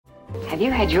Have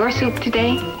you had your soup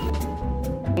today?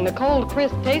 The cold,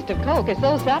 crisp taste of Coke is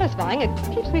so satisfying,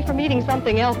 it keeps me from eating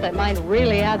something else that might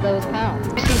really add those pounds.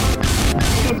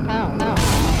 Pounds.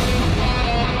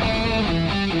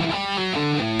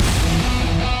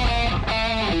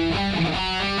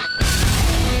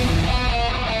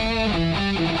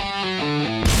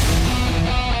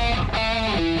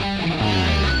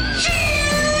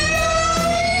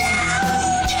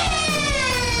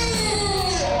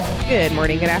 Good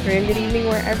morning, good afternoon, good evening,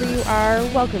 wherever you are.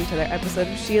 Welcome to another episode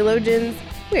of Sheologians.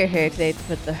 We're here today to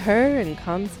put the her in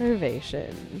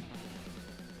conservation.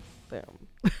 Boom.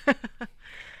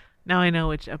 Now I know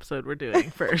which episode we're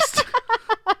doing first.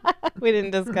 We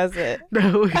didn't discuss it.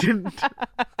 No, we didn't.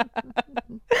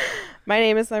 My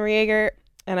name is Summer Yeager,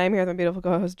 and I'm here with my beautiful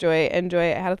co-host Joy. And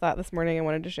Joy, I had a thought this morning I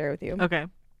wanted to share with you. Okay.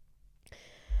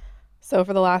 So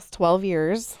for the last 12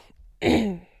 years,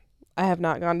 I have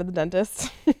not gone to the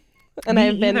dentist. And Me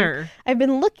I've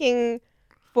been looking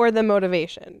for the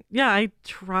motivation. Yeah, I'd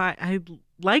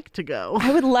like to go.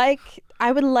 I would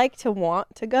like to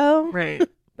want to go. Right.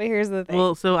 But here's the thing.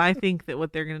 Well, so I think that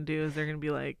what they're going to do is they're going to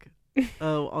be like,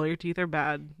 oh, all your teeth are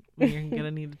bad. You're going to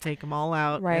need to take them all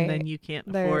out. Right. And then you can't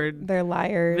afford they're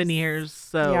liars. veneers.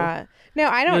 So yeah. No,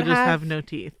 I don't you'll just have no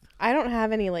teeth. I don't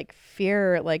have any like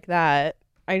fear like that.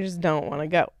 I just don't want to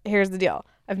go. Here's the deal.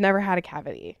 I've never had a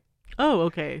cavity. Oh,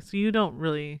 okay. So you don't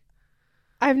really.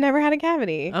 I've never had a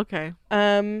cavity. Okay.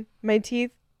 My teeth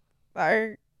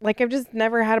are like, I've just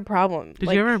never had a problem.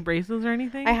 Did you ever have braces or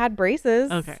anything? I had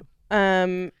braces. Okay.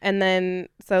 And then,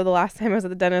 so the last time I was at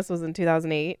the dentist was in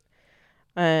 2008,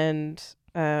 and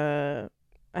I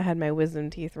had my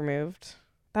wisdom teeth removed.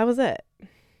 That was it.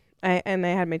 I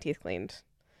had my teeth cleaned,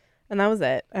 and that was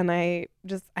it. And I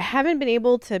haven't been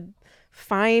able to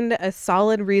find a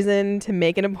solid reason to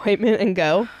make an appointment and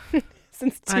go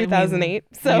since 2008. I mean,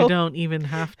 so you don't even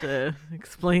have to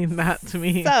explain that to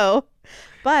me. So,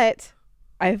 but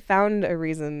I found a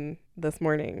reason this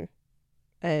morning,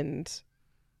 and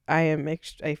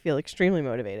I feel extremely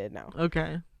motivated now.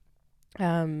 Okay.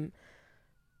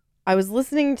 I was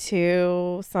listening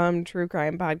to some true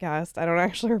crime podcast. I don't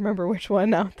actually remember which one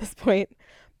now at this point,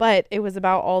 but it was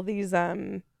about all these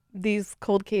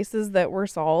cold cases that were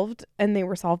solved, and they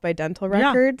were solved by dental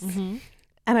records. Yeah. Mm-hmm.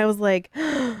 And I was like,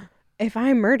 if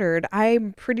I'm murdered,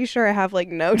 I'm pretty sure I have like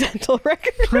no dental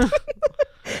record.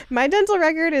 My dental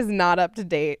record is not up to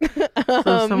date.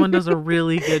 So someone does a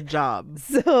really good job.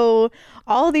 So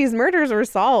all these murders were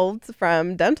solved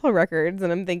from dental records.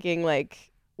 And I'm thinking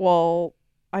like, well,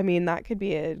 I mean, that could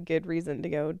be a good reason to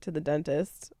go to the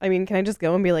dentist. I mean, can I just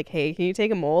go and be like, hey, can you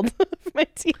take a mold of my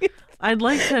teeth? I'd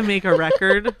like to make a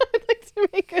record. I'd like to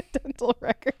make a dental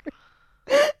record.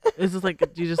 Is this like,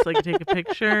 do you just like take a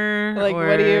picture? Like, or...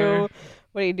 what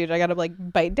do you do? Do I gotta like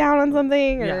bite down on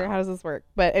something, or Yeah. how does this work?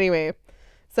 But anyway,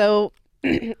 so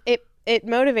it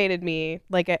motivated me.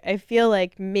 Like, I feel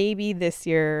like maybe this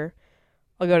year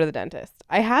I'll go to the dentist.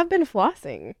 I have been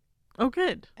flossing, Oh,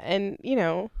 good. and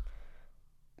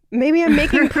maybe I'm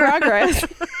making progress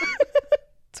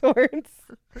towards.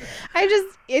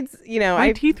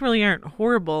 My teeth really aren't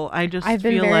horrible. I just I've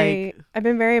been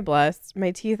very blessed.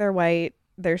 My teeth are white.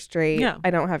 They're straight. Yeah. I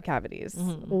don't have cavities.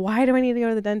 Mhm. Why do I need to go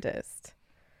to the dentist?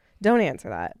 Don't answer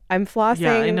that. I'm flossing.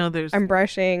 Yeah, I know I'm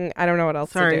brushing. I don't know what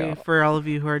else to Sorry do. for all of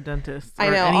you who are dentists. I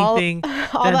or know anything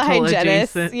all the dental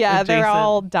hygienists. They're adjacent.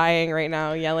 all dying right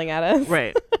now, yelling at us.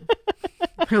 Right.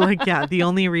 You're like, yeah, the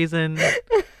only reason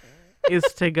is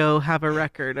to go have a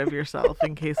record of yourself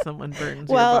in case someone burns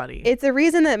your body. It's a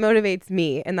reason that motivates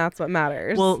me, and that's what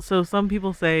matters. Well, so some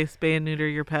people say spay and neuter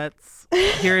your pets.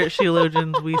 Here at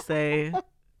Sheologians, we say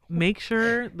make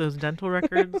sure those dental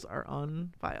records are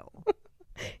on file.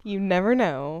 You never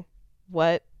know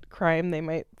what crime they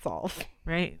might solve.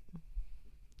 Right.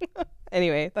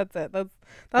 Anyway, that's it. That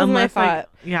was my thought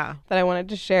Yeah. that I wanted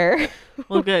to share.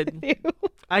 Well, good. with you.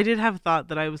 I did have a thought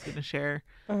that I was going to share.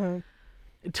 Uh-huh.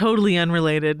 Totally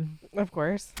unrelated. Of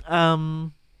course.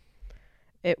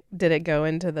 It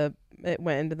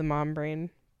went into the mom brain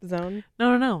zone.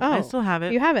 No. I Oh, still have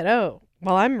it. You have it. Oh,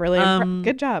 well, I'm really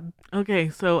good job. Okay,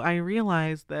 so I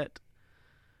realized that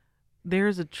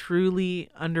there's a truly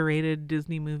underrated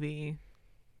Disney movie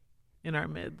in our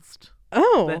midst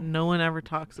Oh, that no one ever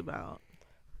talks about.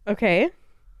 okay.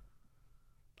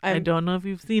 I don't know if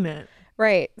you've seen it.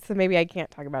 Right. So maybe I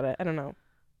can't talk about it. I don't know.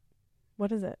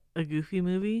 What is it? A Goofy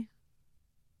movie.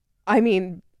 I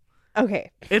mean,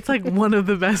 okay. It's like one of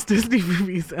the best Disney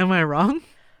movies. Am I wrong?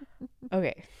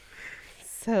 Okay.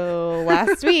 So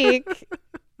last week,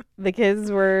 the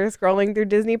kids were scrolling through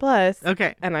Disney Plus.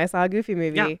 Okay. And I saw a Goofy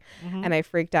movie. Yeah. Mhm. And I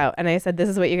freaked out. And I said, this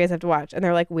is what you guys have to watch. And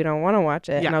they're like, we don't want to watch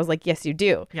it. Yeah. And I was like, yes, you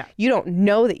do. Yeah. You don't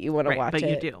know that you want to Right, watch but it.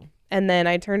 you do. And then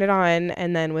I turned it on.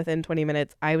 And then within 20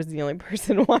 minutes, I was the only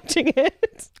person watching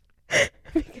it.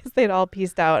 Because they'd all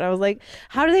pieced out. And I was like,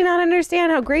 how do they not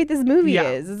understand how great this movie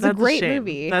is? It's a that's great shame.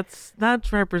 movie.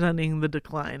 That's representing the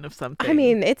decline of something. I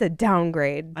mean, it's a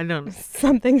downgrade. I don't.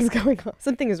 Something's going on.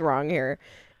 Something is wrong here.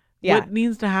 Yeah. What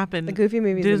needs to happen? The Goofy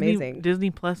movie is amazing. Disney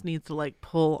Plus needs to like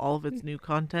pull all of its new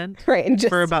content Right. And just,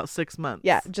 for about 6 months.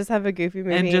 yeah, just have a Goofy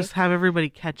movie. and just have everybody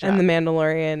catch up. and The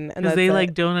Mandalorian. And because that's they it.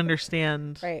 like don't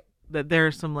understand Right. that there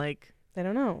are some like They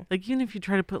don't know. even if you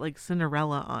try to put like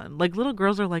Cinderella on, like little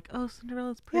girls are like, oh,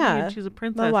 Cinderella's pretty Yeah, and she's a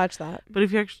princess. They'll watch that. But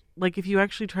if you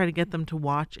actually try to get them to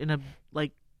watch in a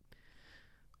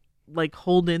like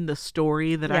hold in the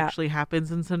story that Yeah. actually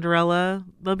happens in Cinderella,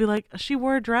 they'll be like, she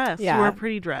wore a dress. She Yeah. wore a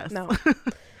pretty dress. No.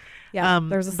 Yeah.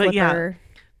 There's a slipper. but yeah,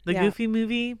 the Yeah. Goofy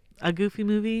movie, a Goofy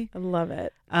movie. I love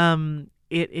it.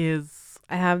 It is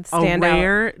I have a Standout.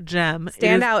 rare gem. It is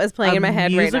Standout is playing a in my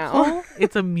head right now. musical.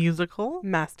 It's a musical.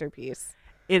 Masterpiece.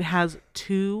 It has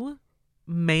 2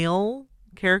 male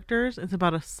characters. It's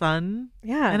about a son,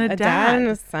 Yeah. And a dad dad, and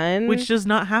a son. which does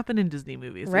not happen in Disney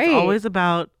movies. Right. It's always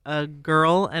about a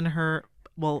girl and her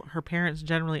parents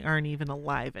generally aren't even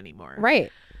alive anymore.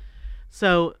 right.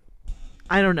 So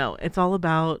I don't know. It's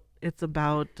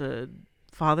about a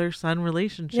father-son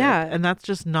relationship. Yeah. And that's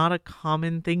just not a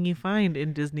common thing you find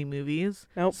in Disney movies.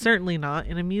 Nope. Certainly not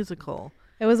in a musical.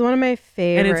 It was one of my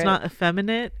favorite. And it's not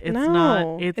effeminate. It's No,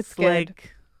 not. it's good.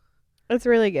 like It's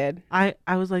really good. I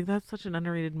was like, that's such an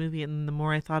underrated movie, and the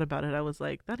more I thought about it, I was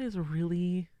like, that is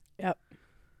really. Yep.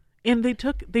 And they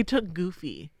took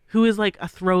Goofy, who is like a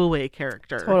throwaway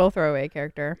character, Total throwaway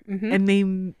character. Mm-hmm. and they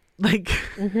like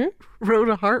Mm-hmm. wrote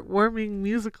a heartwarming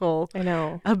musical I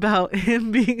know. about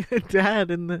him being a dad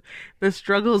and the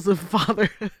struggles of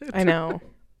fatherhood. I know.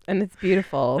 And it's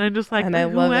beautiful. And I'm just like, And I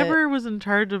love whoever was in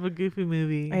charge of a Goofy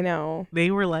movie, I know.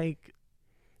 they were like,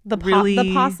 The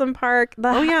really- Possum Park. The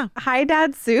Oh, yeah. Hi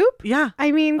Dad Soup. yeah,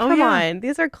 I mean, Oh, come yeah. on.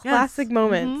 These are classic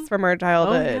moments Mhm. from our oh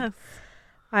childhood. yes,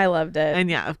 I loved it. and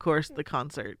yeah, of course, the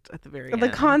concert at the very end. The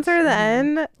concert at the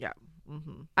Mhm. end, Yeah.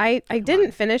 Mm-hmm. I Come didn't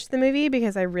on. finish the movie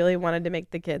because I really wanted to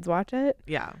make the kids watch it.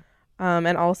 Yeah. And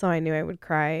also I knew I would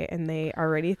cry, and they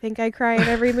already think I cry in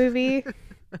every movie.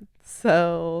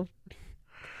 So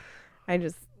I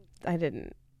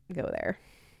didn't go there.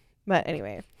 But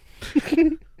anyway.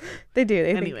 They do.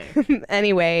 They Anyway. think,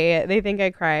 anyway, they think I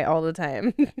cry all the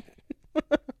time.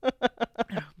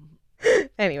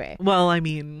 Anyway. Well, I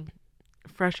mean,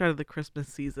 fresh out of the Christmas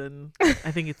season,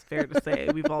 I think it's fair to say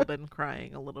we've all been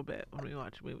crying a little bit when we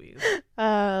watch movies.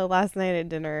 Last night at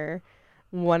dinner,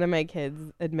 one of my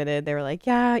kids admitted, they were like,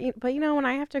 "Yeah, but when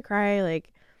I have to cry,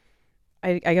 like,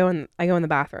 I go in the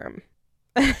bathroom,"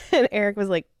 and Eric was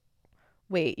like,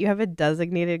 "Wait, you have a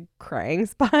designated crying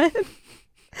spot?"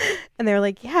 And they were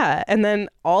like, "Yeah," and then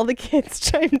all the kids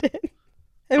chimed in,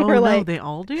 and Oh we're no, like, they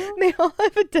all do? "They all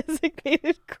have a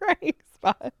designated crying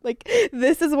spot. Like,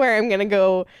 this is where I'm gonna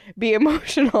go be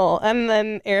emotional." And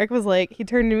then Eric was like, he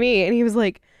turned to me and he was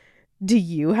like, "Do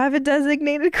you have a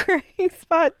designated crying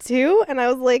spot too?" And I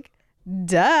was like,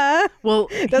 "Duh. Well,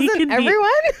 Doesn't everyone?"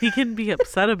 he can be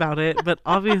upset about it, but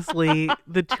obviously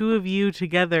the two of you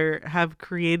together have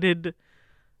created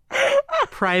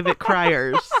private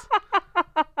criers.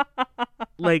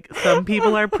 Like, some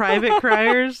people are private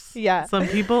criers. Yeah. Some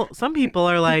people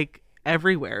are like,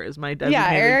 everywhere is my designated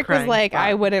Yeah, Eric was crying like, spot.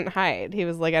 "I wouldn't hide." He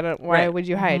was like, why Right. would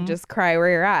you hide? Mhm. Just cry where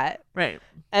you're at." Right.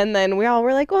 And then we all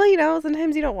were like, "Well,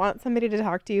 sometimes you don't want somebody to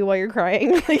talk to you while you're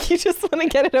crying. Like, you just want to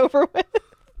get it over with."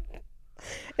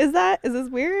 Is this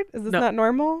weird? Is this No. not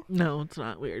normal? No, it's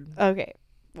not weird. Okay.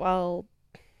 Well,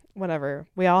 whatever.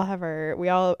 We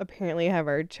all apparently have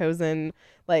our chosen,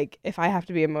 like, if I have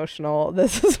to be emotional,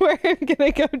 this is where I'm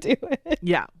going to go do it.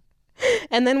 Yeah.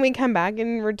 And then we come back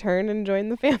and return and join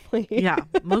the family. Yeah.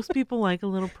 Most people like a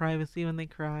little privacy when they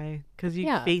cry because your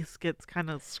Yeah. face gets kind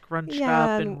of scrunched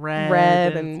Yeah, up and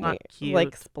red and it's not cute.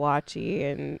 like splotchy,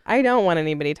 and I don't want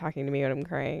anybody talking to me when I'm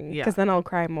crying Yeah. because then I'll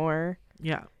cry more.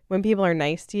 yeah. When people are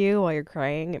nice to you while you're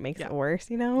crying, it makes Yeah. it worse,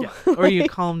 Yeah. Or you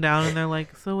Like, calm down and they're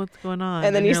like, "So what's going on?"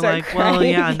 And then you you're start like, "Well,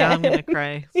 crying yeah, now I'm going to again."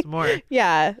 cry some more."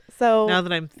 yeah. So Now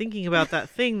that I'm thinking about that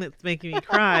thing that's making me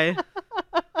cry,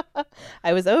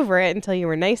 I was over it until you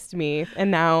were nice to me,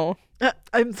 and now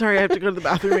I'm sorry, I have to go to the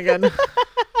bathroom again.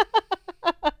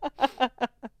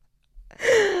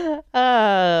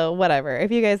 whatever.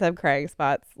 If you guys have crying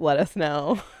spots, let us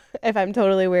know. If I'm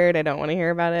totally weird, I don't want to hear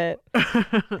about it.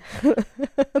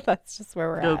 That's just where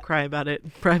we're Go at. cry about it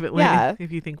privately Yeah.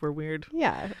 if you think we're weird.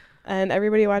 Yeah. And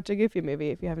everybody watch a Goofy movie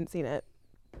if you haven't seen it.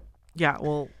 Yeah,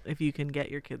 well, if you can get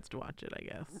your kids to watch it, I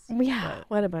guess. Yeah. But-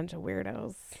 What a bunch of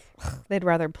weirdos. They'd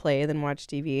rather play than watch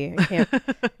TV.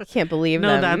 I can't believe No,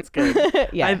 them. that's good.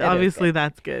 Yeah. it is Obviously, good.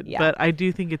 that's good. Yeah. But I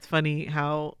do think it's funny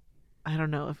how, I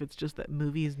don't know if it's just that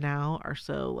movies now are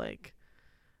so like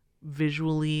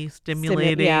visually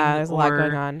stimulating. Yeah, there's a lot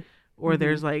going on. Or Mhm.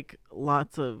 there's like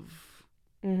lots of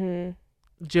Mm-hmm.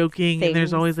 joking and there's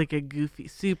Things. always like a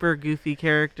super goofy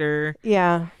character.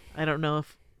 Yeah. I don't know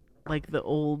if like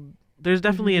there's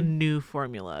definitely a Mhm. new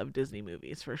formula of Disney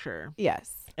movies for sure.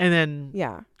 Yes. And then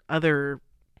Yeah. other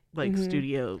like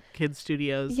Mhm. kids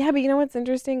studios. Yeah, but you know what's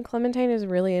interesting? Clementine is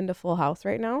really into Full House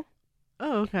right now.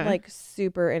 Oh, okay. Like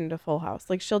super into Full House.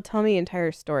 Like she'll tell me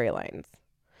entire storylines.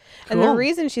 And the Cool.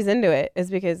 reason she's into it is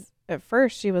because at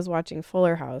first she was watching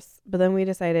Fuller House, but then we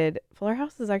decided Fuller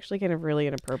House is actually kind of really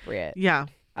inappropriate. Yeah.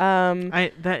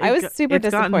 I I was super it's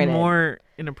gotten disappointed. more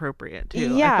inappropriate too. I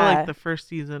feel Yeah. like the first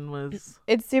season was.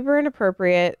 It's super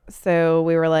inappropriate, so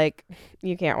we were like,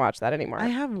 you can't watch that anymore. I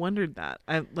have wondered that.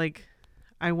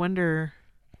 I wonder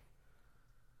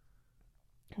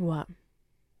What?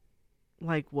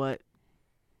 like what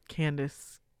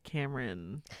Candace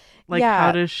Cameron, like Yeah.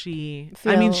 how does she?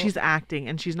 I mean, Feel- she's acting,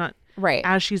 and she's not. Right.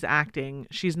 As she's acting,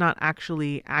 she's not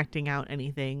actually acting out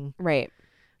anything Right.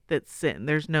 that's sin.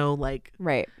 There's no like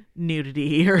Right.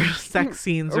 nudity or sex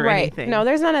scenes or right. anything. No,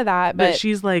 there's none of that, but but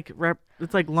she's like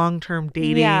it's like long-term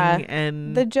dating Yeah.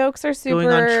 and the jokes are super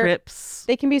going on trips.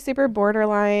 They can be super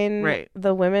borderline. Right.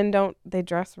 The women they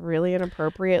dress really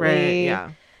inappropriately. Right.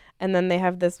 Yeah. And then they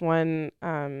have this one,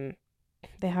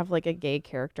 they have like a gay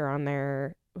character on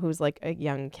there who's like a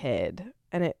young kid.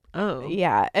 And Oh.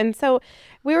 yeah. And so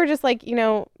we were just like,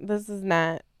 this is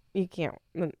not, you can't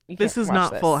This is watch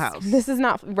not this. Full House. This is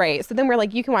not, right. So then we're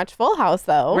like, you can watch Full House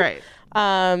though. Right.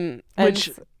 And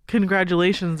Which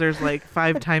congratulations, there's like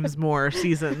 5 times more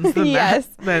seasons than Yes.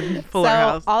 than Fuller so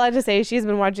House. all I have to say is she's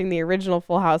been watching the original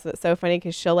Full House. It's so funny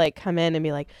because she'll like come in and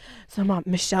be like, so Mom,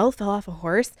 Michelle fell off a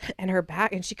horse and her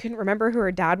back and she couldn't remember who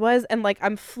her dad was. And like,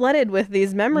 I'm flooded with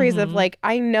these memories of Mhm. like,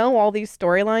 I know all these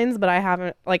storylines, but I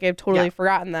haven't, like, I've totally Yeah.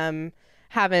 forgotten them.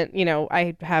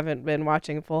 I haven't been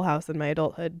watching Full House in my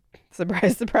adulthood.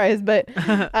 Surprise, surprise. But,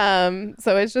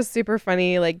 so it's just super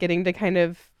funny, like getting to kind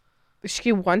of,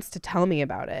 she wants to tell me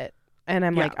about it. And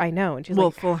I'm Yeah. like, I know. And she's Well,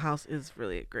 like, Full House is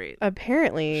really a great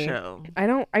apparently. show. I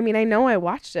know I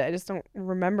watched it. I just don't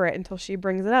remember it until she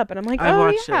brings it up. And I'm like, I oh,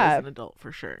 watched it yeah. as an adult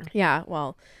for sure. Yeah,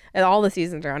 well, and all the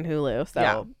seasons are on Hulu. So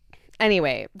Yeah.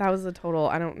 anyway, that was a total,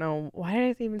 I don't know. Why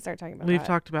did I even start talking about We've that?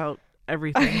 talked about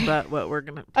everything but what we're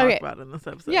going to talk Okay. about in this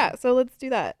episode. Yeah, so let's do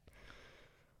that.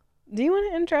 Do you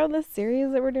want to intro this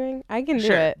series that we're doing? I can do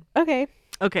Sure. it. Okay.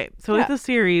 Okay, so Yeah. it's a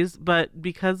series, but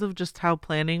because of just how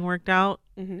planning worked out,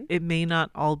 Mm-hmm. it may not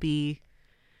all be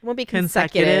We'll be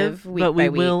consecutive, week but we by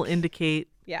will week. indicate.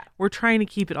 Yeah. We're trying to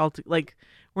keep it all like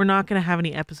we're not going to have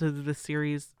any episodes of this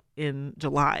series in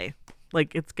July.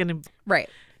 Like it's going Right.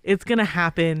 to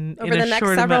happen Over in the a next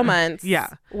short several amount. months, Yeah.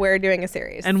 we're doing a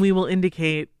series. And we will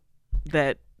indicate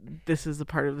that this is a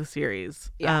part of the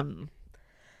series. Yeah.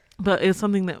 But it's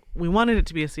something that we wanted it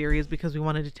to be a series because we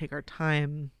wanted to take our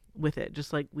time with it,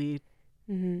 just like we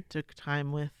mm-hmm. took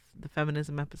time with the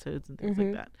feminism episodes and things Mhm.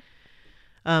 like that.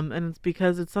 And it's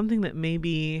because it's something that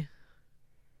maybe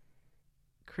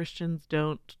Christians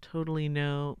don't totally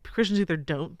know. Christians either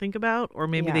don't think about, or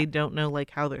maybe Yeah. they don't know like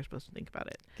how they're supposed to think about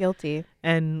it. Guilty.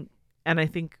 And I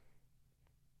think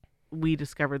we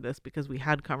discovered this because we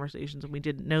had conversations and we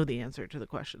didn't know the answer to the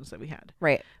questions that we had.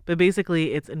 Right. But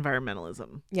basically, it's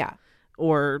environmentalism Yeah.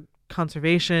 or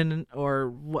conservation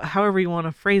or however you want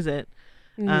to phrase it.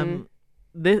 Mm-hmm.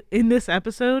 In this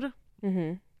episode,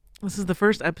 Mm-hmm. this is the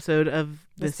first episode of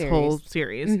The this whole series.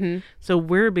 series. Mm-hmm. So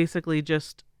we're basically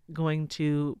just going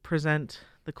to present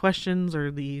the questions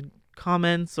or the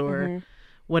comments or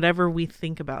whatever we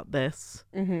think about this.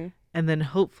 Mm-hmm. And then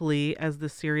hopefully as the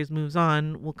series moves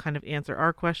on, we'll kind of answer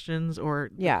our questions or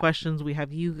Yeah. the questions we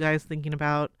have you guys thinking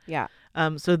about. Yeah.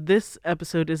 So this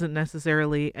episode isn't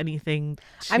necessarily anything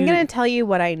I'm going to tell you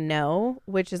what I know,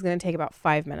 which is going to take about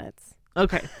 5 minutes.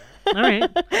 Okay. All right.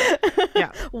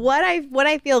 Yeah. What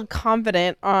I feel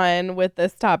confident on with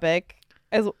this topic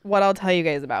is what I'll tell you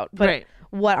guys about. But Right.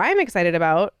 what I'm excited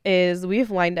about is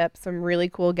we've lined up some really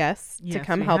cool guests to Yes,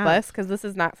 come we help have. us because this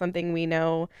is not something we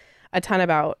know a ton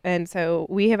about. And so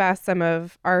we have asked some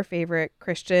of our favorite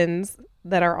Christians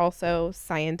that are also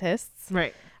scientists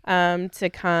Right. to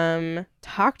come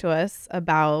talk to us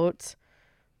about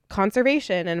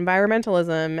conservation and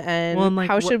environmentalism and, Well, and, like,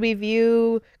 how what- should we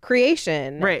view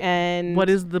creation, Right. and What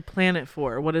is the planet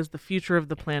for? What does the future of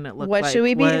the planet look like? what should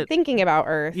we be What- thinking about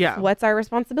Earth? Yeah. What's our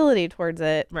responsibility towards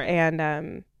it? Right.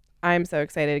 And I'm so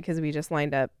excited because we just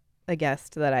lined up a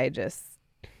guest that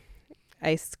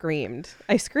I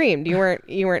screamed. You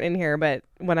weren't in here, but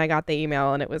when I got the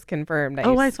email and it was confirmed, I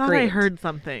thought I screamed. heard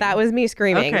something. That was me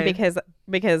screaming Okay. because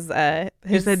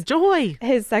You said joy.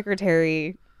 his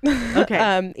secretary Okay.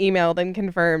 emailed and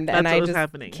confirmed, and That's I what was just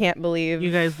happening. can't believe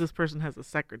You guys, this person has a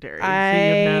secretary. so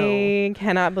I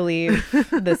cannot believe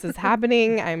this is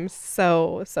happening. I'm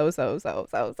so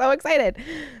excited.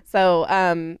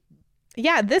 So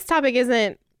yeah, this topic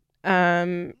isn't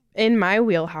in my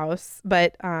wheelhouse,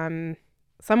 but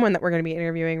someone that we're going to be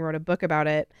interviewing wrote a book about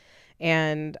it,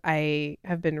 and I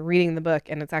have been reading the book,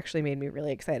 and it's actually made me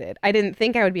really excited. I didn't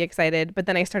think I would be excited, but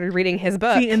then I started reading his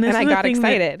book, See, and this and I is the got thing that-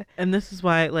 excited. And this is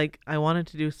why, like, I wanted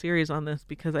to do a series on this,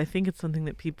 because I think it's something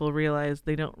that people realize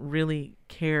they don't really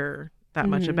care that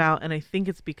much Mhm. about. And I think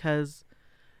it's because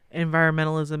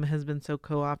environmentalism has been so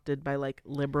co-opted by, like,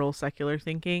 liberal secular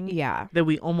thinking Yeah. that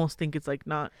we almost think it's, like,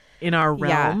 not in our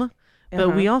Yeah. realm.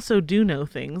 But we Uh-huh. also do know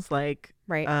things like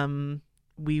Right.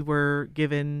 we were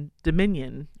given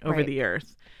dominion over Right. the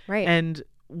earth, Right. and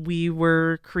we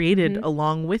were created Mhm.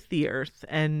 along with the earth,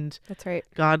 and That's right.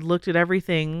 God looked at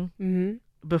everything Mm-hmm.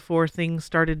 before things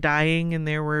started dying and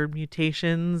there were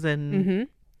mutations and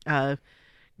Mm-hmm.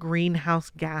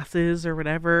 greenhouse gases or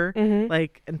whatever, Mm-hmm.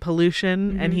 like, and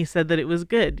pollution, and Mhm. he said that it was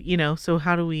good, so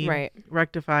how do we Right.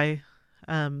 rectify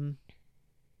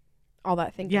All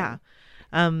that thinking. yeah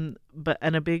but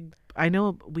and a big, I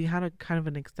know we had a kind of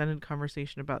an extended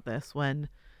conversation about this when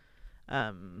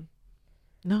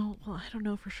no, well, I don't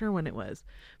know for sure when it was,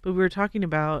 but we were talking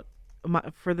about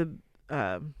for the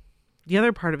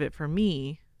other part of it for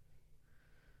me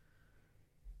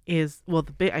is, well,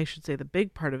 I should say the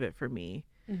big part of it for me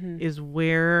Mm-hmm. is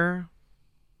where,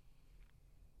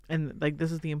 and, like,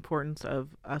 this is the importance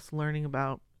of us learning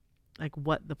about, like,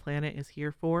 what the planet is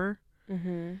here for,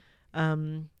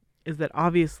 Mm-hmm. is that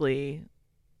obviously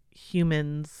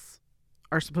humans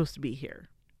are supposed to be here.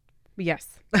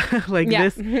 Yes. Like, Yeah.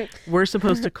 this, we're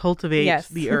supposed to cultivate Yes.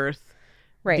 the earth.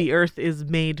 Right. The earth is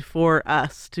made for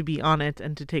us to be on it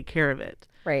and to take care of it.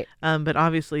 Right. But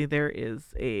obviously there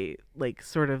is a, like,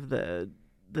 sort of the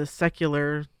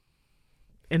secular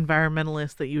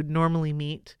environmentalist that you'd normally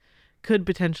meet could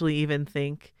potentially even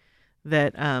think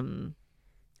that I'm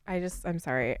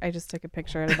sorry. I just took a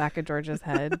picture of the back of Georgia's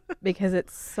head because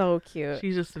it's so cute.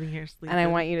 she's just sitting here sleeping. And I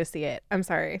want you to see it. I'm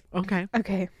sorry. Okay.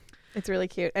 Okay. It's really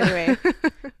cute. Anyway,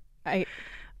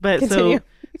 But Continue.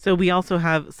 so we also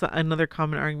have another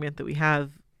common argument that we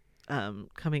have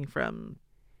coming from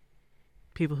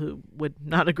people who would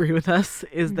not agree with us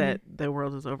is Mhm. that the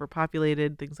world is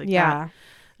overpopulated, things like yeah.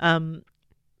 that.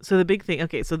 So the big thing,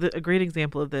 okay, so a great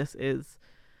example of this is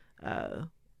the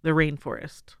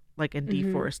rainforest, like, and Mhm.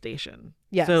 deforestation.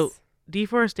 Yes. So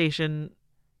deforestation,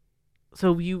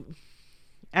 so you,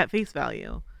 at face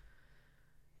value,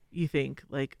 you think,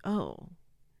 like, oh,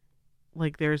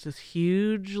 like, there's this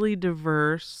hugely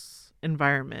diverse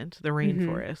environment, the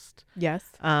rainforest.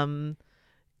 Yes.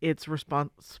 It's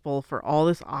responsible for all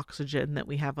this oxygen that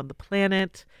we have on the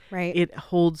planet. Right. It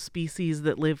holds species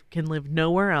that can live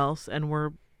nowhere else, and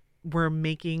we're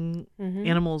making Mhm.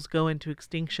 animals go into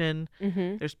extinction.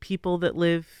 Mhm. There's people that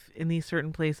live in these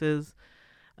certain places,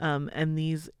 and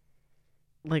these,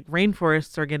 like,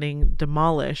 rainforests are getting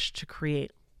demolished to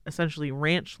create essentially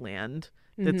ranch land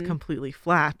that's Mhm. completely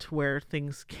flat, where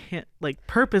things can't, like,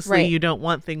 purposely Right. you don't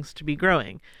want things to be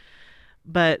growing.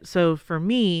 But so for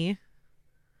me,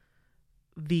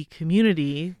 the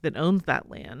community that owns that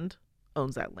land.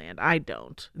 I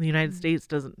don't. The United States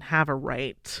doesn't have a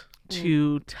right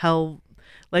to tell,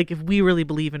 like, if we really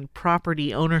believe in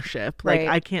property ownership, like, Right.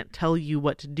 I can't tell you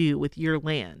what to do with your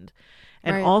land.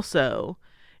 And Right. also,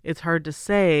 it's hard to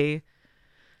say,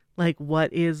 like,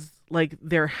 what is, like,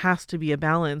 there has to be a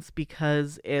balance,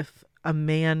 because if a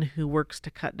man who works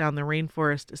to cut down the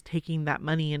rainforest is taking that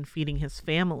money and feeding his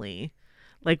family,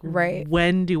 like, Right.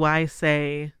 when do I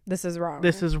say This is wrong.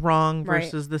 this is wrong Right.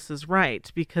 versus this is right?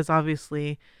 Because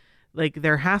obviously, like,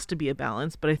 there has to be a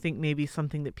balance, but I think maybe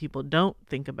something that people don't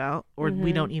think about, or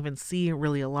we Mhm. don't even see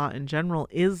really a lot in general,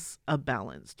 is a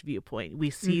balanced viewpoint. We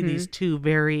see Mhm. these two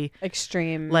very,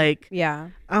 extreme. like, yeah.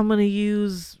 I'm going to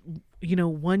use,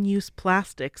 one-use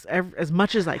plastics as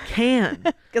much as I can.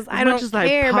 Because As I much don't as I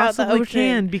care about the possibly ocean.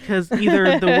 can, because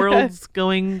either the world's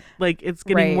going, like, it's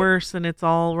getting Right. worse and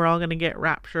we're all going to get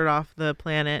raptured off the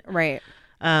planet. Right.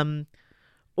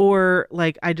 Or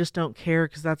like, I just don't care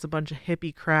because that's a bunch of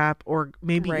hippie crap, or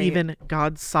maybe Right. even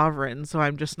God's sovereign, so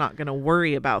I'm just not going to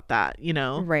worry about that, you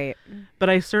know? Right. But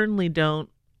I certainly don't.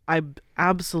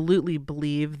 Absolutely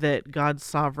believe that God's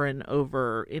sovereign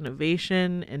over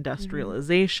innovation,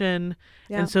 industrialization.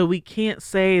 Yeah. And so we can't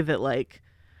say that like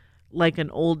an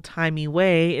old-timey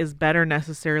way is better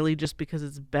necessarily just because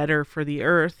it's better for the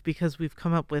earth, because we've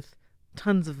come up with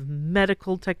tons of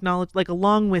medical technology, like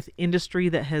along with industry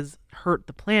that has hurt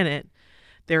the planet.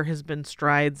 There has been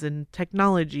strides in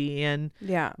technology, and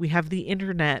Yeah. we have the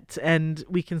internet, and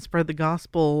we can spread the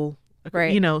gospel,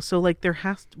 Right. you know, so like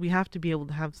we have to be able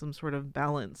to have some sort of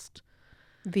balanced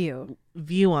View.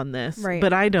 view on this. Right.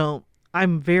 But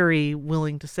I'm very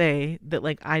willing to say that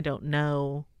like I don't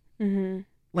know, Mm-hmm.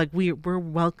 like we're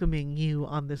welcoming you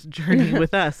on this journey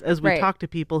with us as we Right. talk to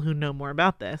people who know more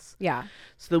about this, Yeah.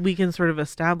 so that we can sort of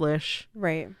establish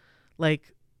Right.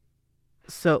 like,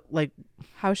 so like,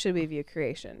 How should we view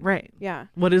creation? right, Yeah.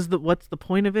 what's the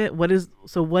point of it? What is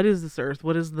this earth?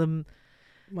 What is the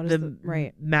What is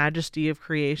right? majesty of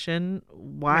creation?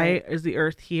 Why Right. is the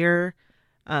earth here?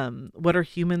 What are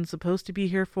humans supposed to be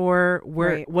here for?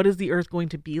 Right. What is the earth going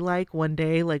to be like one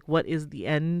day? Like, what is the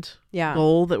end Yeah.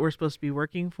 goal that we're supposed to be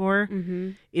working for?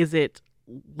 Mm-hmm. Is it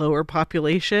lower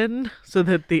population so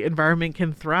that the environment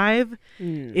can thrive?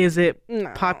 Is it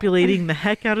No. populating the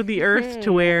heck out of the earth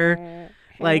to where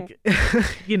like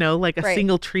you know, like a Right.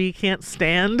 single tree can't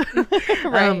stand?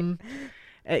 Right.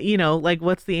 You know, like,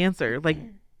 what's the answer? Like,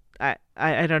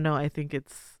 I don't know. I think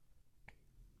it's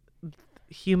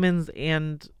humans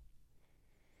and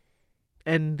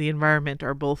the environment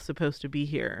are both supposed to be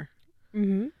here.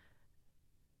 Mm-hmm.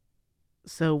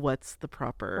 So what's the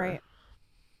proper, Right.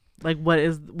 like, what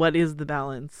is the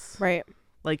balance? Right.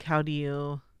 Like, how do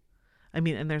you, I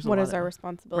mean, and there's What a is lot our of,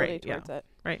 responsibility Right, yeah. towards it?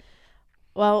 Right.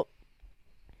 Well,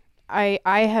 I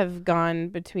have gone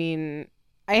between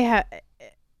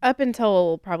up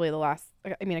until probably the last,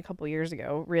 I mean, a couple years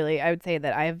ago, really, I would say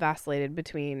that I have vacillated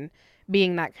between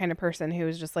being that kind of person who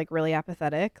is just like really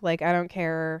apathetic. Like, I don't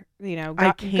care, you know,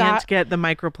 I can't get the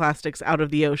microplastics out of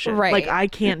the ocean. Right. Like, I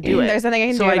can't do it. There's nothing I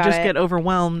can so do I about just it. get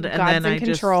overwhelmed, and God's then in I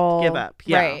control. just give up.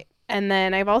 Yeah. Right. And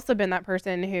then I've also been that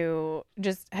person who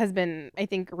just has been, I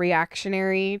think,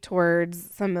 reactionary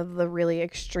towards some of the really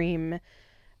extreme,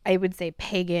 I would say,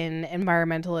 pagan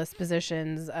environmentalist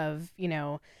positions of,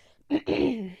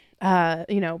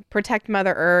 protect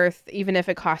Mother Earth, even if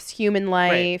it costs human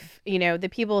life. Right. The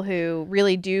people who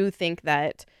really do think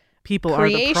that People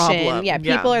creation, are the problem. yeah,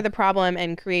 people are the problem,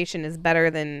 and creation is better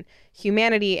than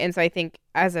humanity. And so I think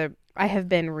I have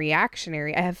been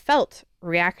reactionary. I have felt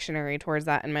reactionary towards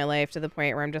that in my life, to the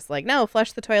point where I'm just like, no,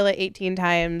 flush the toilet 18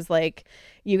 times. Like,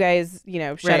 you guys,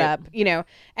 shut Right. up,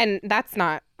 and that's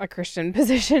not a Christian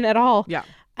position at all. Yeah.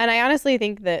 And I honestly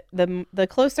think that the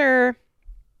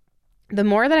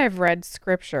more that I've read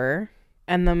scripture,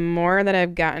 and the more that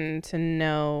I've gotten to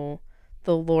know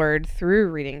the Lord through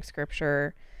reading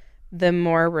scripture, the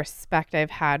more respect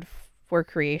I've had for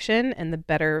creation, and a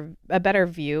better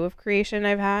view of creation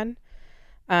I've had.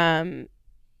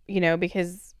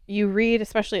 Because you read,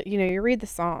 especially, you read the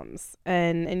Psalms,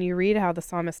 and you read how the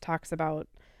psalmist talks about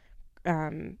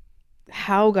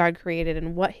how God created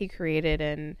and what he created,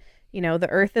 and the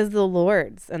earth is the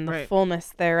Lord's and the Right.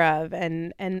 fullness thereof,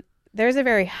 and there's a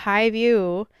very high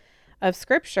view of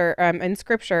scripture, in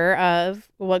scripture,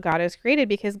 of what God has created,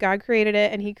 because God created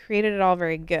it, and he created it all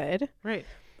very good. Right.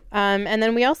 And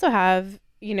then we also have,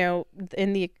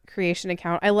 in the creation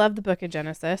account, I love the book of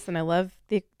Genesis, and I love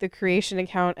the creation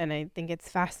account, and I think it's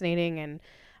fascinating.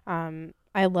 And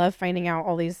I love finding out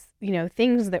all these,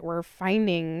 things that we're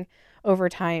finding over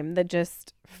time that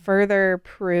just further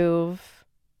prove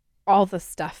all the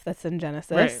stuff that's in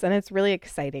Genesis. Right. And it's really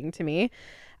exciting to me.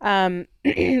 But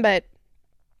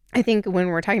I think when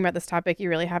we're talking about this topic, you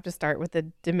really have to start with the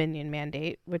dominion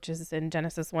mandate, which is in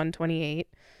Genesis 1:28.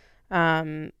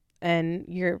 And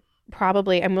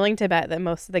I'm willing to bet that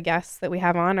most of the guests that we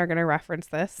have on are going to reference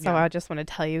this. So Yeah. I just want to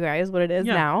tell you guys what it is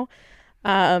Yeah. now.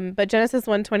 But Genesis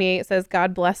 1:28 says,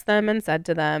 God blessed them and said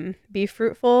to them, be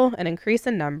fruitful and increase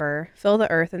in number, fill the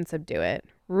earth and subdue it,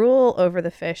 rule over the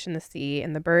fish in the sea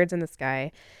and the birds in the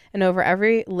sky, and over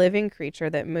every living creature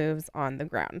that moves on the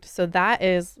ground. So that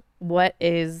is what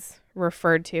is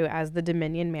referred to as the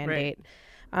dominion mandate.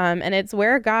 And it's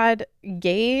where God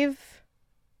gave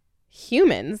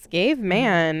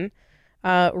man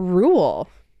rule.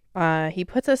 He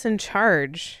puts us in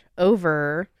charge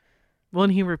over. Well,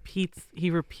 and he repeats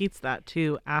that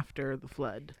too after the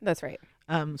flood. That's right.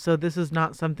 So this was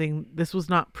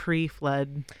not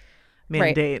pre-flood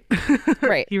mandate.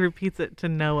 Right. He repeats it to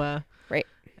Noah. Right.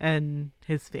 and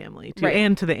his family too, Right.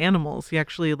 and to the animals. He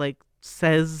actually like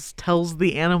tells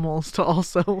the animals to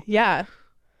also Yeah.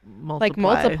 multiply. Like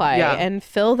multiply Yeah. and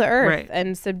fill the earth Right.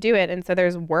 and subdue it. And so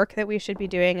there's work that we should be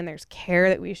doing, and there's care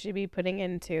that we should be putting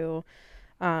into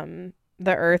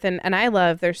the earth. And I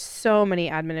love, there's so many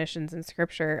admonitions in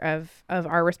scripture of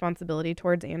our responsibility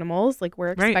towards animals. Like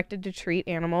we're Right. expected to treat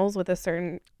animals with a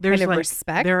certain There's kind of like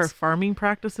respect. there are farming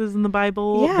practices in the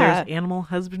Bible. Yeah. There's animal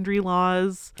husbandry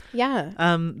laws. Yeah.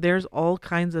 There's all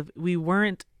kinds of. We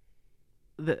weren't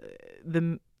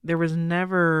there was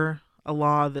never a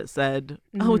law that said,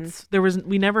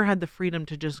 we never had the freedom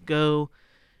to just go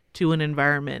to an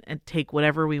environment and take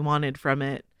whatever we wanted from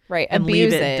it. Right. And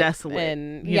Abuse leave it it desolate,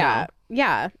 And you yeah. know?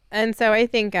 Yeah. And so I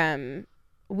think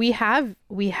we have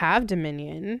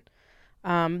dominion.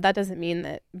 That doesn't mean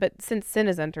that, but since sin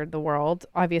has entered the world,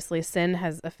 obviously sin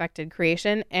has affected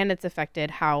creation, and it's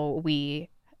affected how we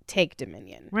take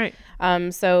dominion. Right.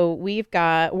 So we've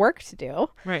got work to do.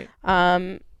 Right.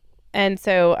 And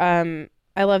so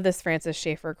I love this Francis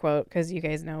Schaeffer quote, because you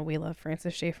guys know we love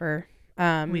Francis Schaeffer.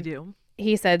 We do.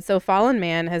 He said, "So fallen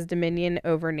man has dominion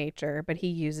over nature, but he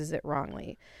uses it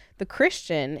wrongly. The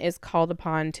Christian is called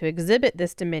upon to exhibit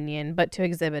this dominion, but to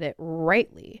exhibit it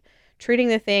rightly, treating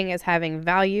the thing as having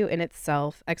value in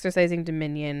itself, exercising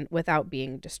dominion without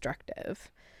being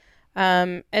destructive."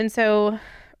 And so,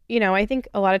 I think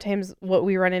a lot of times what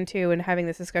we run into in having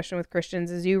this discussion with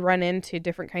Christians is you run into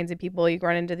different kinds of people. You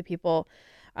run into the people,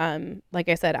 like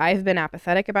I said, I've been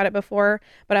apathetic about it before,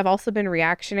 but I've also been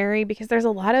reactionary, because there's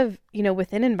a lot of,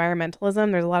 within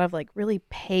environmentalism, there's a lot of like really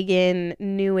pagan,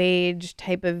 new age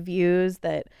type of views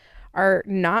that are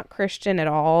not Christian at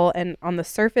all. And on the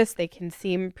surface, they can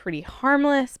seem pretty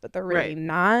harmless, but they're really Right.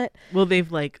 not. Well,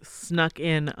 they've like snuck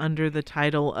in under the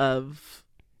title of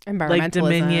Environmentalism. like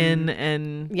dominion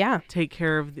and Yeah. take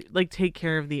care of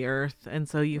the earth. And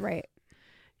so Right.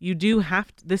 you do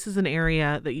have to, this is an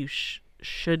area that you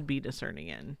should be discerning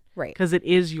in, Right. because it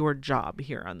is your job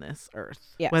here on this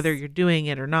earth. Yes. Whether you're doing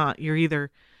it or not, you're either,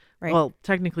 Right. well,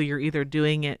 technically you're either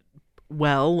doing it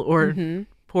well or Mhm.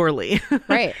 poorly.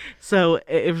 Right. So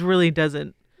it really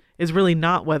doesn't, it's really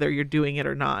not whether you're doing it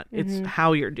or not. It's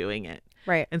how you're doing it.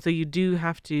 Right. And so you do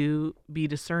have to be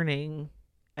discerning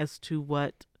as to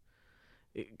what,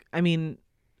 I mean,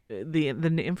 the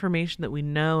information that we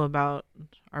know about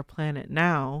our planet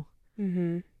now,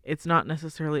 Mm-hmm. it's not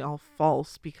necessarily all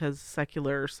false, because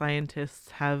secular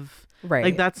scientists have, Right.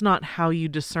 like, that's not how you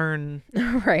discern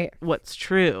Right. what's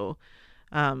true.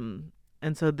 And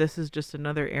so this is just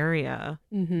another area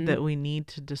Mm-hmm. that we need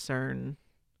to discern.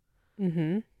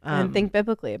 Mm-hmm. And think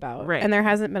biblically about. right. And there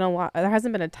hasn't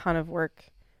been a ton of work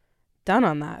done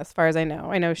on that, as far as I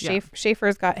know. I know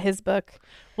Schaeffer's got his book.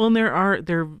 Well, and there's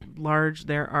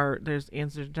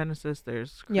Answers to Genesis,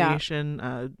 there's Yeah.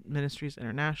 Creation Ministries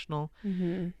International.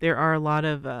 Mm-hmm. There are a lot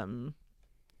of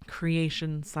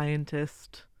creation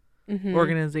scientist Mm-hmm.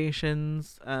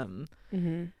 organizations.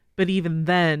 Mm-hmm. But even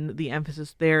then, the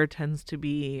emphasis there tends to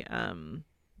be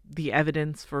the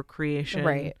evidence for creation.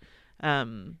 Right.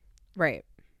 Right.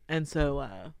 And so,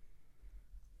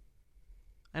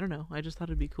 I don't know. I just thought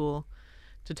it'd be cool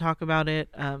to talk about it.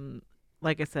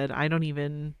 Like I said, I don't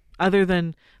even, other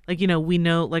than, like, we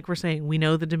know, like we're saying, we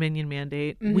know the Dominion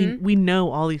Mandate. We know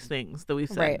all these things that we've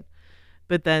said. Right.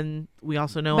 But then we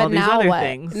also know But all these now other what?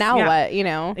 things. Now Yeah. what?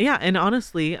 Yeah, and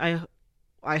honestly,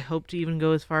 I hope to even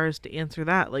go as far as to answer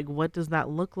that. Like, what does that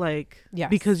look like? Yes.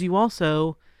 Because you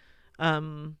also,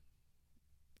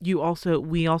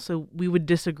 we would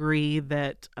disagree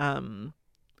that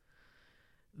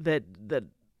that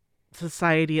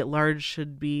society at large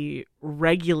should be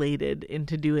regulated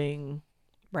into doing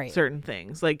Right. certain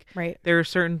things. Like, Right. there are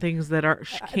certain things that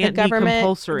can't be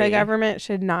compulsory. The government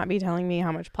should not be telling me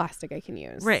how much plastic I can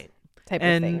use. Right. Type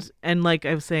of thing. And like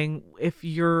I was saying, if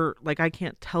you're like, I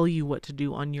can't tell you what to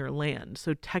do on your land.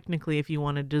 So technically, if you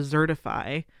want to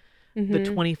desertify the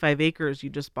Mhm. 25 acres you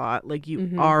just bought, like, you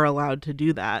Mhm. are allowed to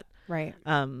do that. Right.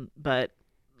 But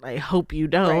I hope you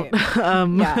don't.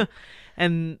 Right.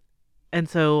 Yeah. And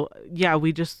so, yeah,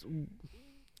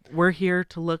 we're here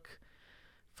to look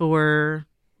for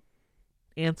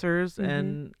answers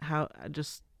and how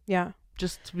Yeah.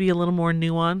 just to be a little more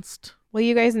nuanced. Well,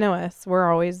 you guys know us.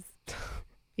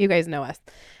 You guys know us.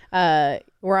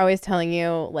 We're always telling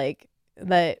you, like,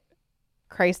 that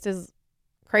Christ is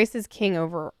king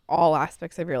over all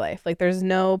aspects of your life. Like, there's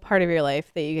no part of your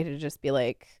life that you get to just be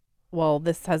like, well,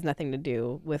 this has nothing to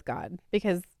do with God,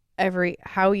 because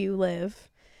how you live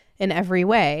in every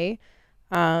way,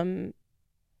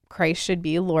 Christ should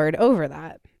be Lord over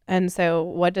that. And so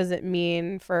what does it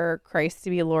mean for Christ to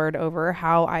be Lord over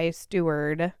how I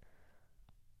steward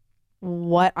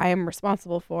what I am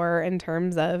responsible for in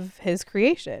terms of his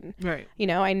creation. Right. You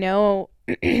know, I know,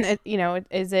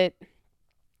 is it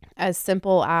as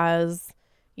simple as,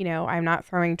 I'm not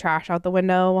throwing trash out the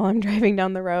window while I'm driving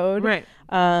down the road? Right.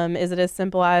 Is it as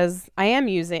simple as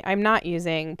I'm not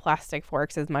using plastic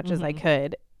forks as much as I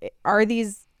could? Are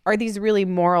these really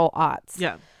moral oughts?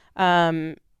 Yeah.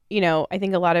 I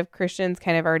think a lot of Christians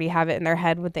kind of already have it in their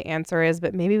head what the answer is,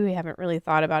 but maybe we haven't really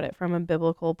thought about it from a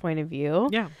biblical point of view.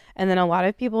 Yeah. And then a lot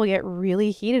of people get really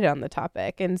heated on the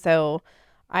topic. And so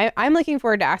I'm looking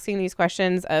forward to asking these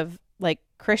questions of like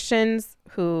Christians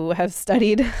who have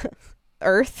studied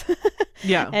Earth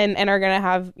Yeah. and are going to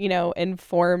have,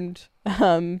 informed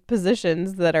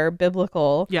positions that are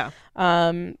biblical. Yeah.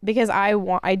 Because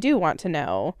I do want to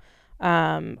know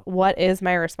what is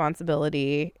my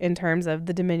responsibility in terms of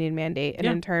the Dominion Mandate and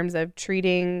in terms of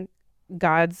treating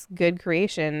God's good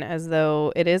creation as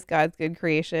though it is God's good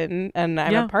creation and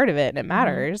I'm a part of it and it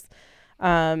matters.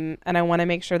 And I want to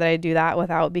make sure that I do that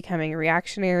without becoming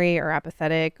reactionary or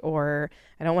apathetic, or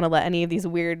I don't want to let any of these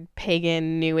weird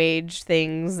pagan new age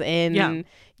things in, I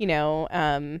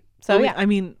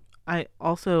mean, I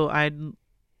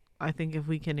think if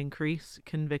we can increase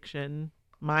conviction,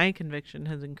 my conviction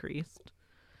has increased.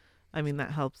 I mean,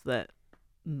 that helps that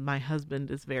my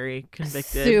husband is very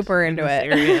convicted. Super in into this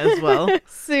it. area as well.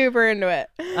 Super into it.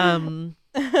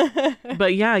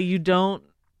 But yeah, you don't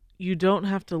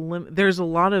have to limit. There's a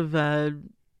lot of to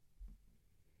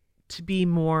be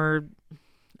more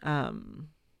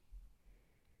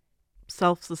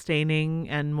self-sustaining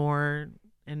and more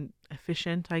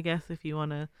efficient, I guess, if you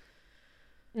want to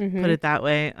put it that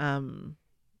way.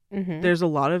 There's a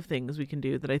lot of things we can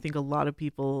do that I think a lot of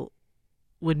people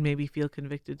would maybe feel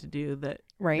convicted to do that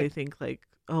they think like,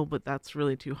 oh, but that's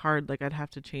really too hard. Like I'd have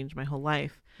to change my whole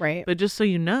life. Right. But just so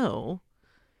you know,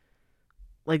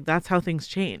 like that's how things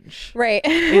change. Right.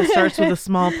 It starts with a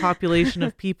small population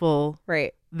of people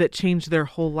that change their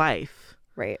whole life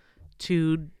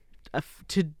to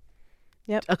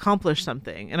accomplish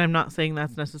something. And I'm not saying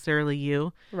that's necessarily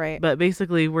you. Right. But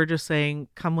basically we're just saying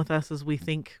come with us as we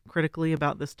think critically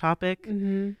about this topic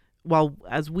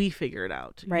as we figure it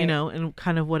out, and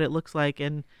kind of what it looks like.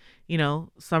 And,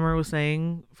 Summer was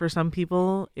saying for some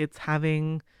people it's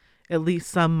having at least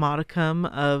some modicum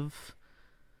of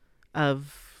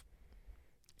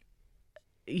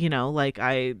like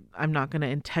I'm not going to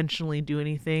intentionally do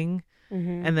anything.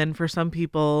 And then for some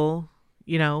people,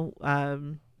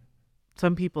 some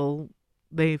people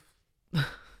they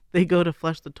go to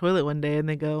flush the toilet one day and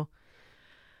they go,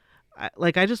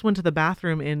 I just went to the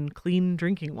bathroom in clean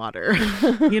drinking water,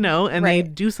 and they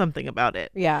do something about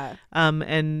it. Yeah.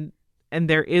 And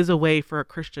there is a way for a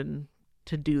Christian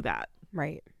to do that.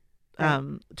 Right.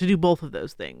 To do both of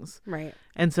those things. Right.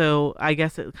 And so I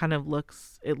guess it kind of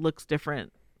looks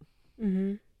different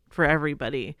for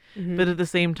everybody. But at the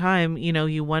same time,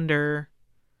 you wonder,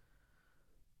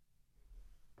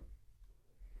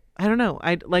 I don't know.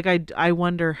 I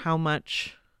wonder how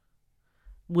much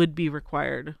would be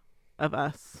required of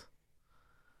us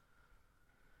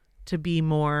to be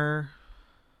more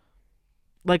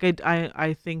like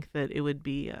I think that it would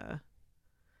be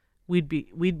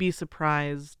we'd be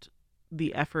surprised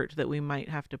the effort that we might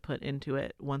have to put into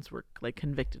it once we're like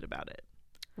convicted about it.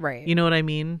 Right. You know what I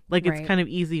mean? Like it's kind of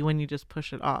easy when you just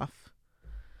push it off.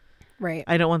 Right.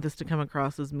 I don't want this to come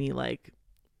across as me like,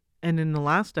 and in the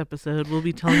last episode, we'll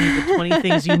be telling you the 20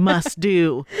 things you must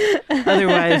do.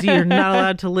 Otherwise, you're not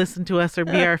allowed to listen to us or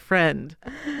be our friend.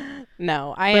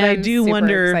 No, I do super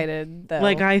wonder, excited, though.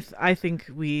 Like I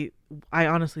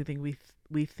honestly think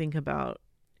we think about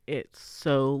it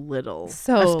so little.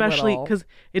 Especially because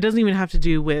it doesn't even have to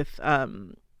do with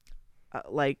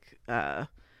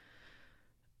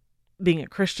being a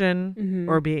Christian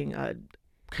or being a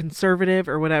conservative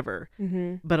or whatever.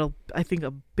 But I think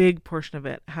a big portion of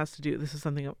it has to do, this is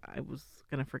something I was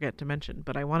going to forget to mention,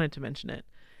 but I wanted to mention it,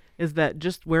 is that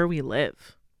just where we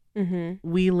live.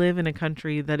 We live in a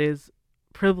country that is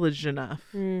privileged enough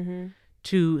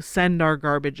to send our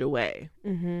garbage away.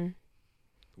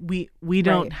 We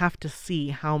don't have to see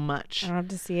how much I don't have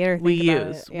to see it or think we about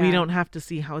use. it. Yeah. We don't have to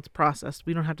see how it's processed.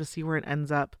 We don't have to see where it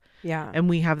ends up. Yeah. And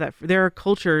we have that. There are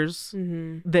cultures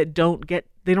that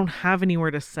they don't have anywhere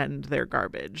to send their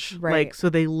garbage. Right. Like, so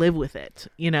they live with it,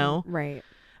 Right.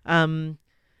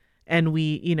 And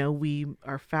we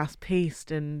are fast paced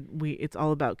and it's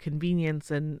all about convenience.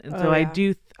 And so I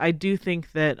do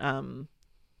think that,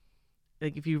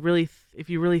 like if you really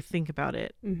think about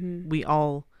it, we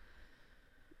all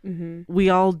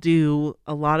do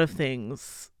a lot of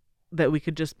things that we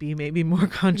could just be maybe more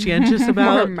conscientious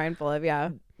about. More mindful of,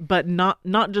 yeah. but not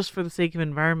just for the sake of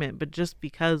environment, but just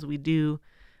because we do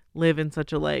live in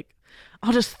such a like,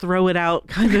 I'll just throw it out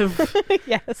kind of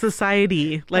Yes.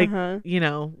 society. Like, Uh-huh. you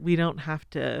know, we don't have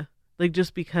to, like,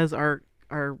 just because our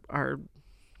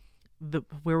the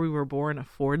where we were born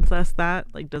affords us that,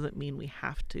 like, doesn't mean we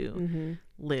have to Mm-hmm.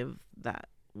 live that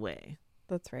way.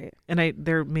 That's right. And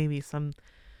there may be some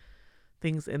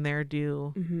things in there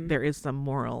Mm-hmm. there is some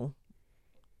moral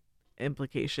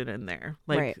implication in there.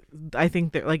 Like, Right. I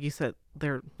think that, like you said,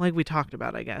 there, like we talked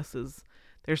about, I guess, is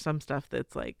there's some stuff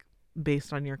that's like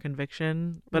based on your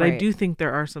conviction, but I Right. do think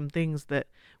there are some things that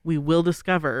we will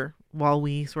discover while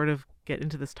we sort of get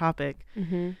into this topic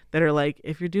Mm-hmm. that are like,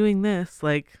 if you're doing this,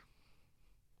 like,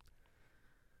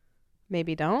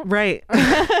 Maybe don't. right.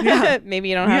 Yeah. Maybe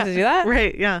you don't have to do that.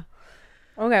 Right. Yeah.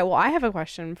 Okay. Well, I have a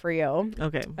question for you.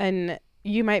 Okay. And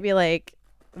you might be like,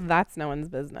 that's no one's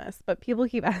business. But people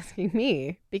keep asking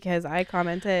me because I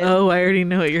commented. Oh, I already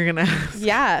know what you're going to ask.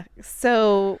 Yeah.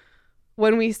 So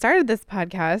when we started this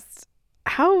podcast,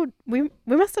 we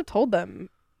must have told them.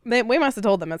 We must have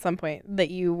told them at some point that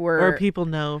you were. Or people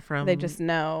know from They just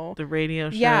know. the radio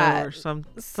show Yeah. or So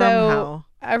somehow.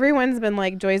 everyone's been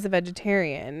like, Joy's a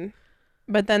vegetarian.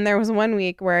 But then there was one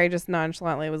week where I just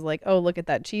nonchalantly was like, oh, look at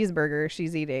that cheeseburger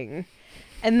she's eating.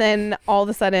 And then all of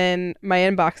a sudden, my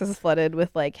inbox is flooded with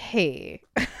like, hey.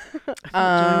 I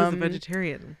thought Joey was a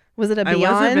vegetarian. Was it a I was a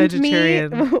Beyond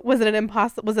vegetarian. Meat? Was it an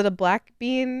impossible? Was it a black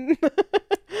bean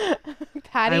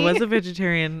patty? I was a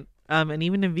vegetarian, and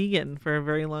even a vegan for a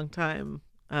very long time.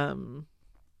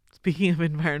 Speaking of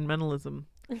environmentalism,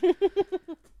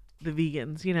 the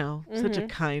vegans, you know, such a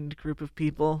kind group of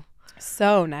people,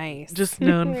 So nice. just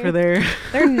known for their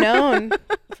They're known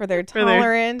for their For their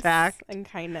tolerance tact. and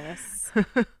kindness.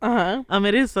 Uh-huh.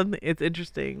 It is something. It's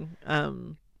interesting.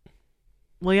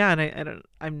 Well, yeah, and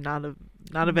I'm not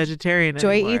a vegetarian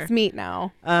Joy anymore. eats meat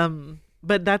now.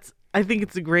 But I think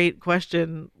it's a great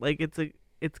question. Like,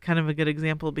 it's kind of a good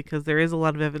example because there is a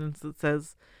lot of evidence that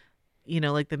says, you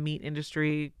know, like the meat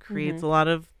industry creates a lot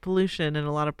of pollution and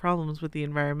a lot of problems with the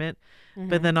environment.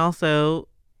 But then also,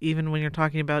 even when you're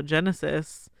talking about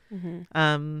Genesis, you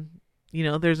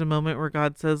know, there's a moment where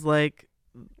God says, like,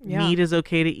 Yeah. meat is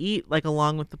okay to eat, like,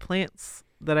 along with the plants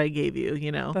that I gave you,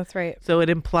 you know? That's right. So it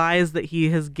implies that he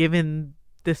has given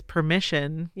this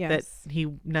permission Yes. that he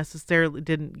necessarily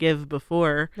didn't give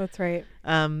before. That's right.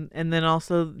 And then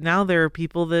also now there are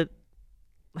people that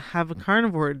have a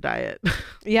carnivore diet.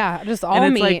 Yeah, just all and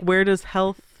it's meat. like, where does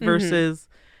health versus,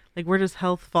 like, where does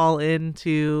health fall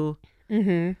into,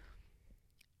 Mm-hmm.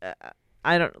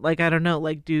 I don't know,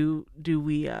 like, do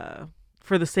we,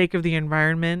 for the sake of the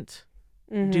environment,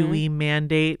 do we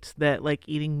mandate that, like,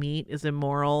 eating meat is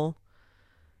immoral?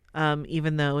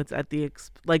 Even though it's at the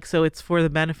so it's for the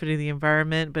benefit of the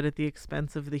environment, but at the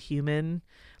expense of the human.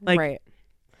 Like, right.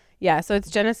 Yeah, so it's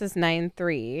Genesis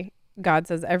 9:3. God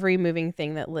says, every moving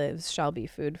thing that lives shall be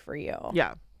food for you.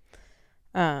 yeah.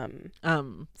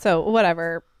 So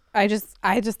whatever. I just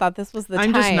thought this was the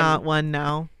I'm time. just not one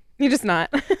now. You're just not.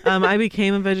 I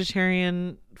became a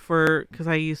vegetarian because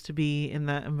I used to be in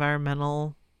that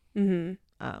environmental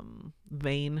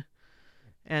vein,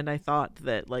 and I thought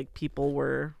that, like, people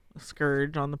were a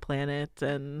scourge on the planet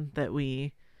and that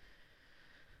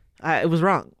it was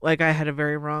wrong. Like, I had a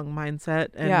very wrong mindset,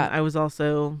 and Yeah. I was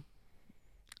also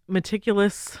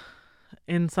meticulous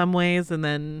in some ways and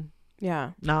then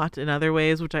Yeah. not in other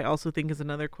ways, which I also think is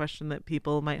another question that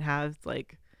people might have. It's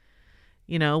like,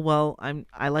 you know, well,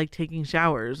 I like taking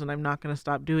showers and I'm not going to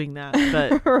stop doing that,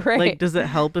 but Right. like, does it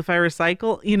help if I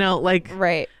recycle? You know, like,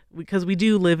 Right. because we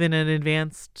do live in an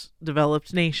advanced,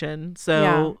 developed nation.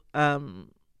 So,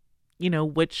 you know,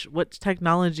 what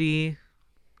technology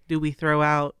do we throw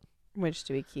out? Which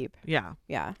do we keep? Yeah.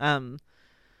 Yeah.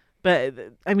 But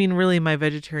I mean, really, my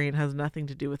vegetarian has nothing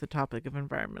to do with the topic of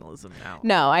environmentalism now.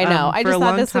 No, I know. I for a just thought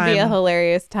long this would be a time-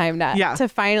 hilarious time Yeah. to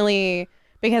finally,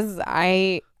 because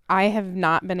I have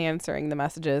not been answering the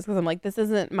messages because I'm like, this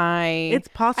isn't my. It's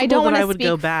possible I don't that want I to would speak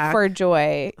go back. for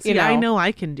Joy. See, you know? I know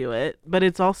I can do it, but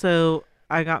it's also,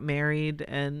 I got married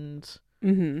and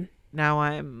Mm-hmm. now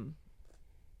I'm,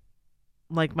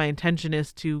 like, my intention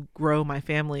is to grow my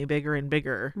family bigger and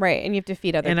bigger. Right, and you have to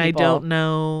feed other And people. I don't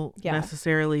know Yeah.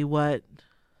 necessarily what,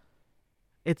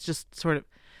 it's just sort of,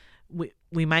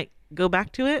 we might go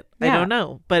back to it. I Yeah. don't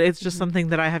know, but it's just something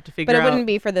that I have to figure But it out. wouldn't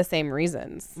be for the same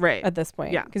reasons, Right. At this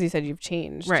point, Yeah. because you said you've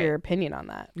changed Right. your opinion on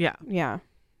that. Yeah, Yeah,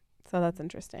 so that's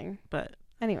interesting. but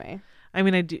Anyway, I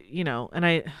mean, I do, you know,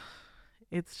 and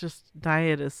it's just,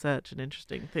 diet is such an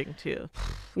interesting thing too,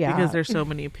 yeah, because there's so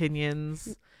many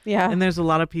opinions. yeah, And there's a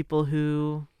lot of people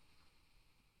who,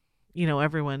 you know,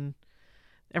 everyone,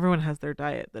 everyone has their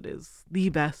diet that is the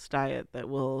best diet that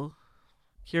will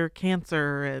cure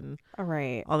cancer and All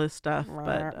right. all this stuff.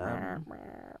 But,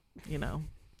 you know,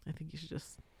 I think you should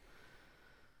just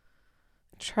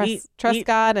Trust eat-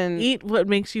 God and eat what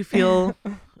makes you feel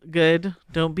good.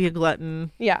 Don't be a glutton.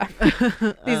 yeah.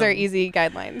 These are easy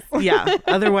guidelines. Yeah.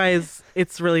 Otherwise,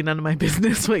 it's really none of my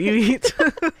business what you eat.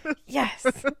 Yes.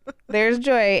 There's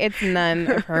Joy. It's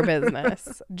none of her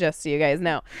business. Just so you guys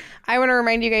know. I want to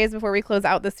remind you guys before we close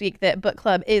out this week that book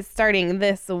club is starting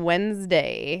this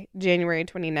Wednesday, January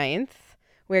 29th.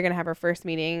 We're going to have our first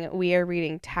meeting. We are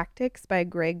reading Tactics by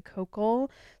Greg Kokel.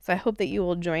 So I hope that you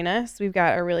will join us. We've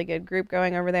got a really good group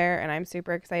going over there, and I'm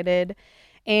super excited.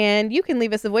 And you can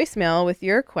leave us a voicemail with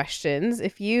your questions.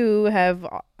 If you have,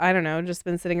 I don't know, just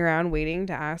been sitting around waiting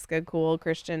to ask a cool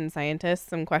Christian scientist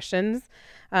some questions,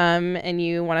 and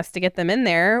you want us to get them in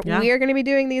there, we are going to be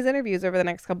doing these interviews over the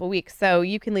next couple weeks. So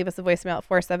you can leave us a voicemail at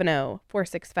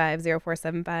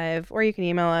 470-465-0475, or you can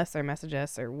email us or message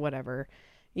us or whatever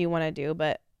you want to do.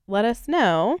 But let us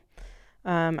know.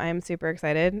 I'm super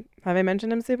excited. Have I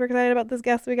mentioned I'm super excited about this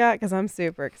guest we got? Because I'm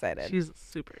super excited. She's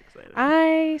super excited.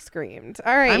 I screamed.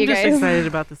 All right, I'm you just guys. excited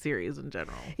about the series in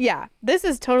general. Yeah, this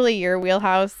is totally your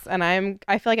wheelhouse, and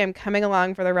I feel like I'm coming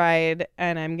along for the ride,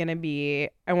 and I want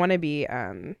to be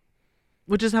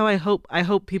Which is how I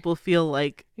hope people feel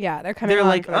like yeah, they're coming they're along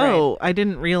like, for the ride. oh, I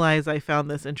didn't realize I found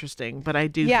this interesting, but I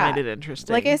do find it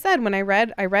interesting. Like I said, when I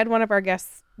read one of our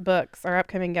guests' books, our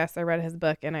upcoming guest, I read his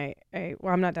book, and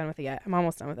well, I'm not done with it yet. I'm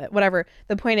almost done with it. Whatever.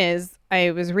 The point is, I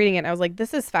was reading it, and I was like,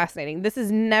 this is fascinating. This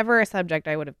is never a subject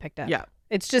I would have picked up. Yeah.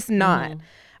 It's just not.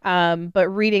 But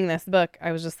reading this book,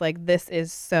 I was just like, this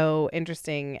is so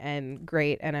interesting and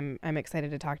great, and I'm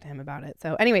excited to talk to him about it.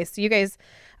 So anyways, so you guys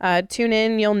tune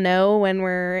in. You'll know when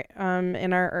we're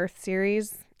in our Earth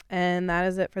series. And that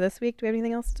is it for this week. Do we have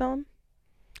anything else to tell them?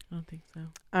 I don't think so.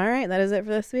 All right, that is it for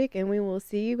this week, and we will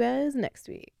see you guys next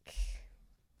week.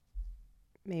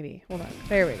 Maybe. Hold on.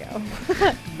 There we go.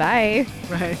 Bye.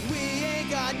 Right. We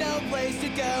ain't got no place to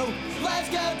go. Let's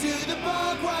go to the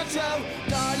punk rock show.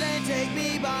 Darling, take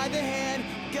me by the hand.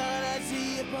 Gonna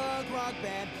see a punk rock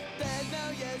band. There's no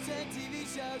use in TV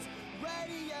shows,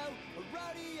 radio, or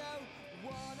rodeo.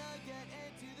 Wanna get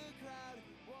into the